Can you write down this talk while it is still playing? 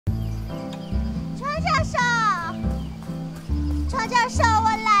曹教授，我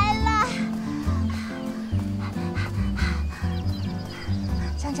来了。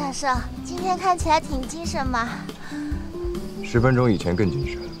张教授，今天看起来挺精神嘛。10分钟以前更精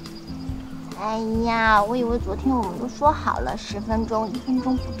神。哎呀，我以为昨天我们都说好了10分钟，1分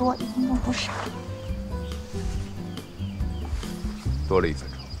钟不多，1分钟不少。多了1分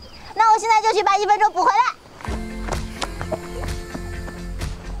钟。那我现在就去把1分钟补回来。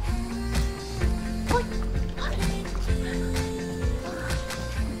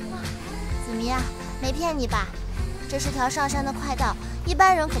 怎么样？没骗你吧？这是条上山的快道，一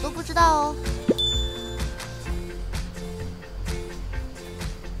般人可都不知道哦。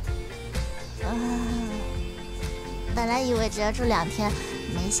本来以为只要住2天，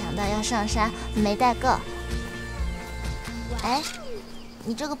没想到要上山，没带够。哎，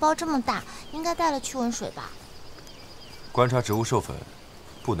你这个包这么大，应该带了驱蚊水吧？观察植物授粉，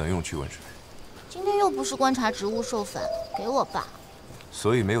不能用驱蚊水。今天又不是观察植物授粉，给我吧。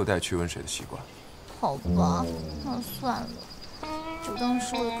 所以没有带驱蚊水的习惯。好吧，那算了，就当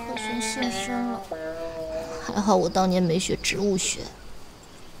是为科学献身了。还好我当年没学植物学。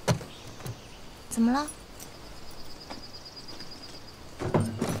怎么了？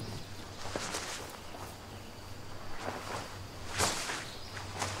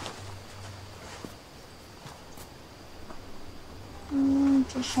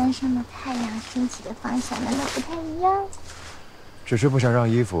这山上的太阳升起的方向难道不太一样？只是不想让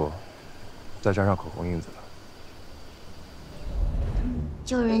衣服再沾上口红印子了。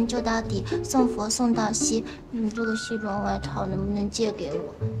救人救到底，送佛送到西。你这个西装外套能不能借给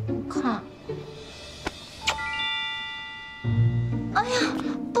我？你看。哎呀，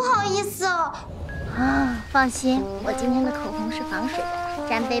不好意思哦。啊，放心，我今天的口红是防水的，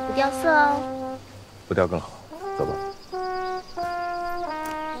沾杯不掉色哦。不掉更好，走吧。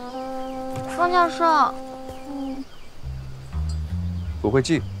方教授，不会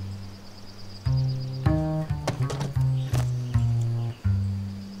记。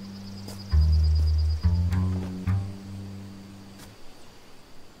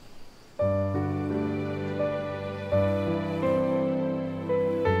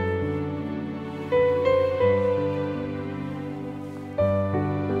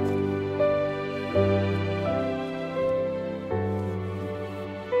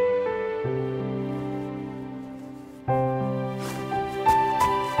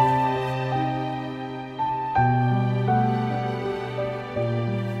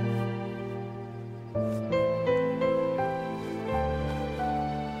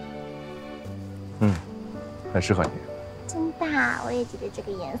很适合你，真的，我也觉得这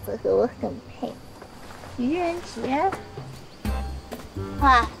个颜色和我很配。愚人节，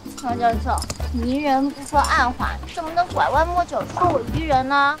哇，方教授，愚人不说暗话，怎么能拐弯抹角说我愚人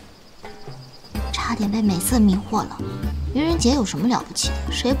呢？差点被美色迷惑了。愚人节有什么了不起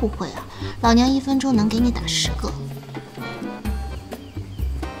的？谁不会啊？老娘1分钟能给你打10个。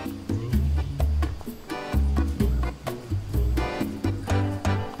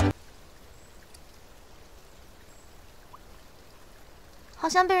好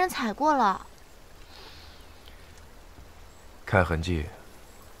像被人踩过了。看痕迹，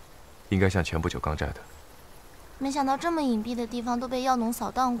应该像前不久刚摘的。没想到这么隐蔽的地方都被药农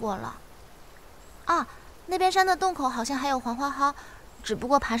扫荡过了。啊，那边山的洞口好像还有黄花蒿，只不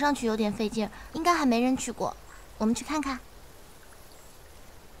过爬上去有点费劲，应该还没人去过。我们去看看。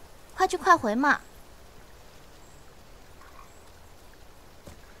快去快回嘛。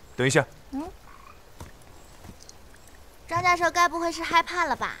等一下。张教授该不会是害怕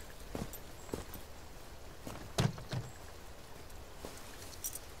了吧？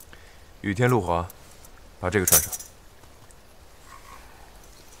雨天路滑，把这个穿上。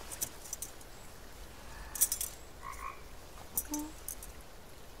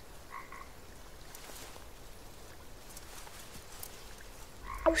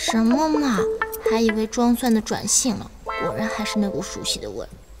什么嘛，还以为装蒜的转性了，果然还是那股熟悉的味。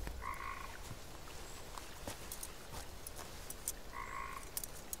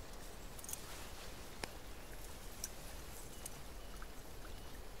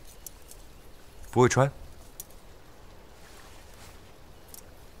不会穿？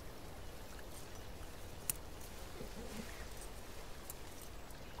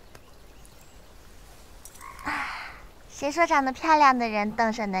谁说长得漂亮的人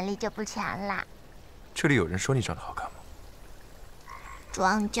动手能力就不强啦？这里有人说你长得好看吗？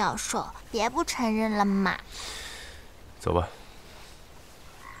庄教授，别不承认了嘛。走吧。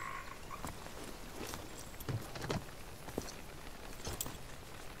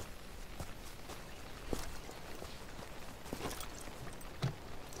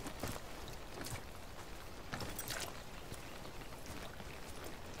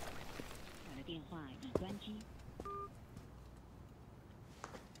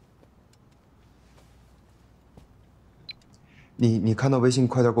你看到微信，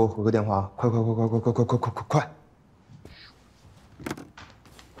快点给我回个电话，快！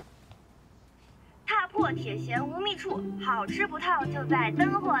踏破铁鞋无觅处，好吃葡萄就在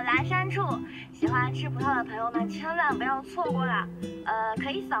灯火阑珊处。喜欢吃葡萄的朋友们千万不要错过了。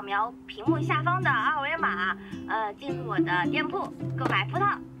可以扫描屏幕下方的二维码，进入我的店铺购买葡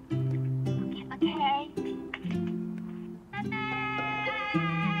萄。OK， 拜拜。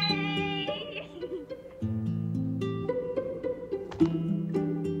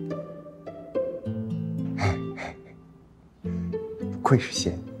不愧是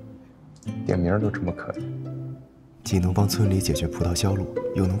仙，点名都这么可爱，既能帮村里解决葡萄销路，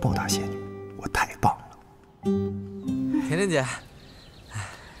又能报答仙女，我太棒了。甜甜姐，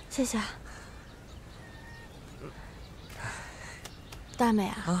谢谢。大美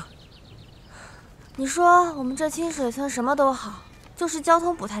啊，你说我们这清水村什么都好，就是交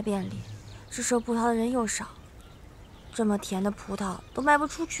通不太便利，制收葡萄的人又少，这么甜的葡萄都卖不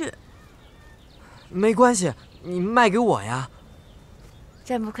出去。没关系，你卖给我呀。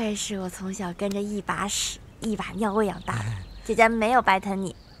真不愧是我从小跟着一把屎一把尿喂养大的，姐姐没有白疼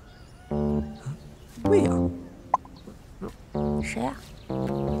你。喂养？谁呀？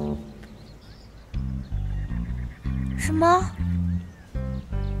什么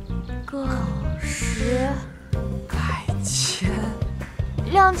？90、100、1000、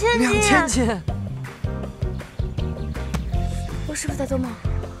2000斤？2000斤？我是不是在做梦？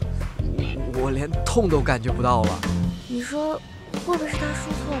我连痛都感觉不到了。你说会不会是他输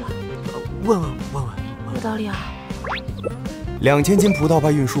错了？问问。有道理啊。2000斤葡萄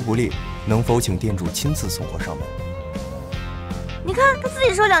怕运输不利，能否请店主亲自送货上门？你看他自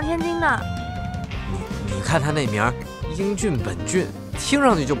己说2000斤呢。你看他那名儿英俊本俊，听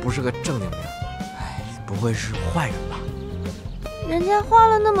上去就不是个正经名。哎，不会是坏人吧？人家花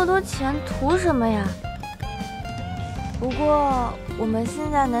了那么多钱，图什么呀？不过我们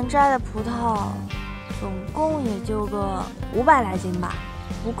现在能摘的葡萄，总共也就个500来斤吧，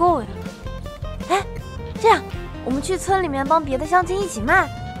不够呀。哎，这样我们去村里面帮别的乡亲一起卖。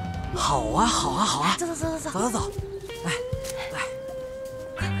好啊！走。来。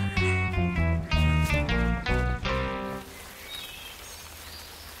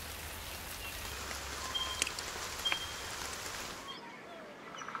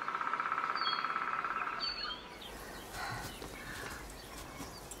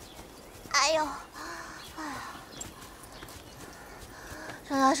哎呦，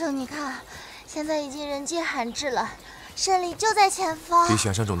张教授，你看，现在已经人迹罕至了，胜利就在前方。比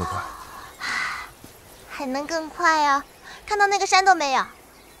想象中的快。还能更快啊！看到那个山洞没有？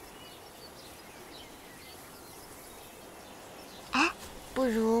哎，不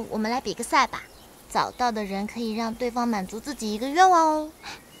如我们来比个赛吧，早到的人可以让对方满足自己一个愿望哦。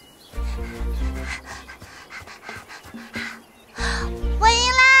我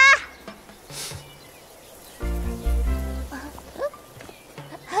赢啦！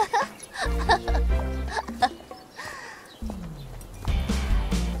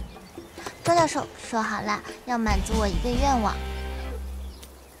张教授说好了，要满足我一个愿望。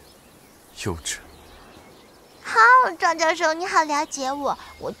幼稚。好，张教授，你好了解我，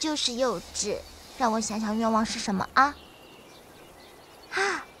我就是幼稚。让我想想愿望是什么啊？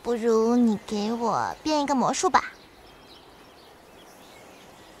不如你给我变一个魔术吧。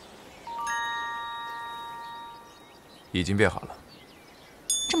已经变好了。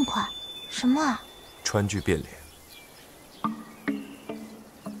这么快？什么啊？川剧变脸。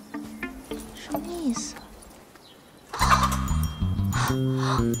什么意思？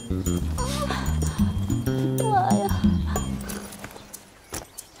妈呀！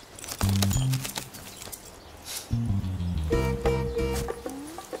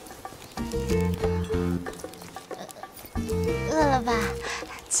饿了吧？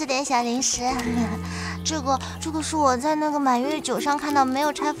吃点小零食。这个是我在那个满月酒上看到没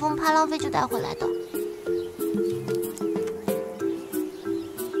有拆封，怕浪费就带回来的。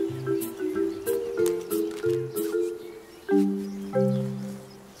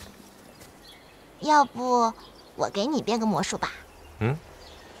要不我给你变个魔术吧？嗯。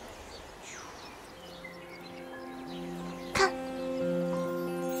看，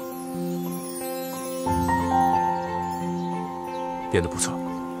变得不错。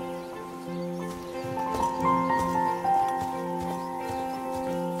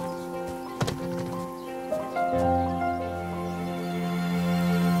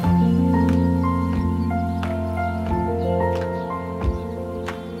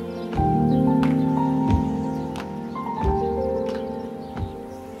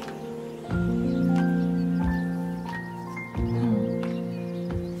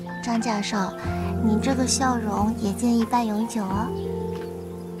张教授，你这个笑容也建议拜永久哦。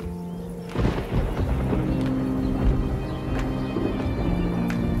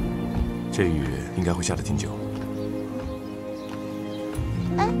这雨应该会下得挺久。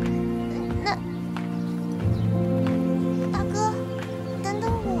哎，那大哥，等等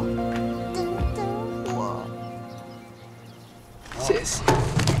我，等等我。谢谢。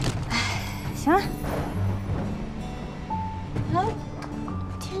行了。哎，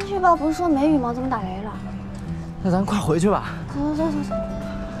天气预报不是说没雨吗？怎么打雷了？那咱快回去吧。走走走走走。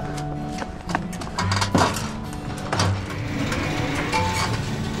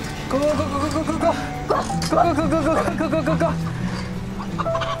Go go go go go go go go go go go go go go go！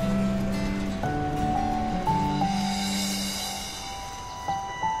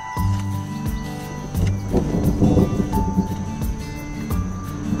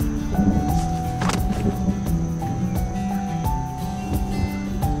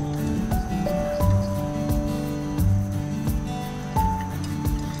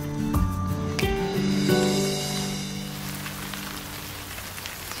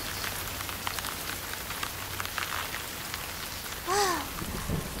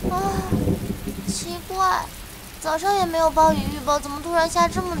 奇怪，早上也没有暴雨预报，怎么突然下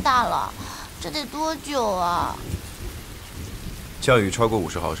这么大了？这得多久啊？降雨超过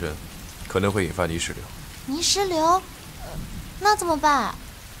50毫升，可能会引发泥石流。泥石流？那怎么办？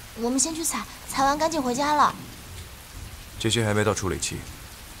我们先去采，采完赶紧回家了。这些还没到处理期，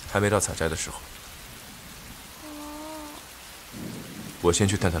还没到采摘的时候。我先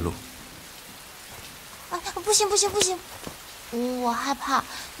去探探路。哎，不行不行不行，我害怕，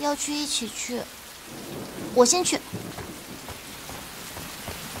要去一起去。我先去。哎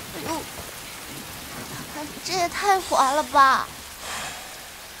呦，这也太滑了吧！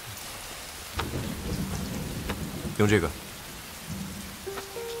用这个。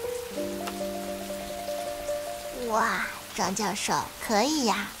哇，庄教授可以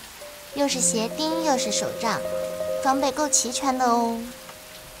呀，又是鞋钉又是手杖，装备够齐全的哦。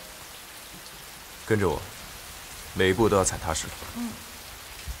跟着我，每一步都要踩踏实。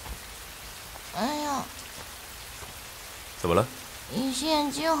哎呀，怎么了？隐形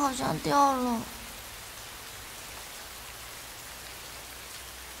眼镜好像掉了。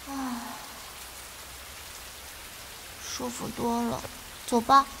舒服多了，走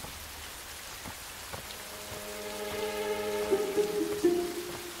吧。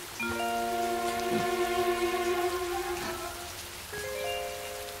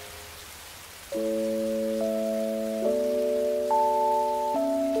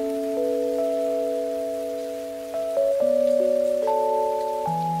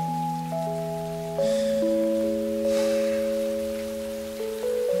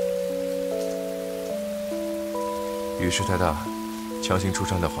雨势太大，强行出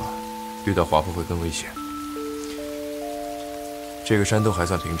山的话，遇到滑坡会更危险。这个山洞还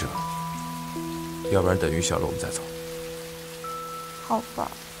算平整，要不然等雨小了我们再走。好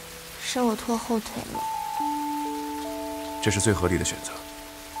吧，是我拖后腿了。这是最合理的选择，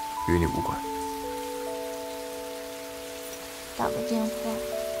与你无关。打个电话。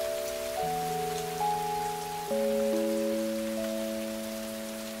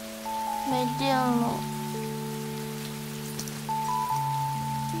没电了。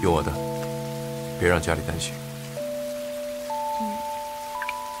用我的，别让家里担心。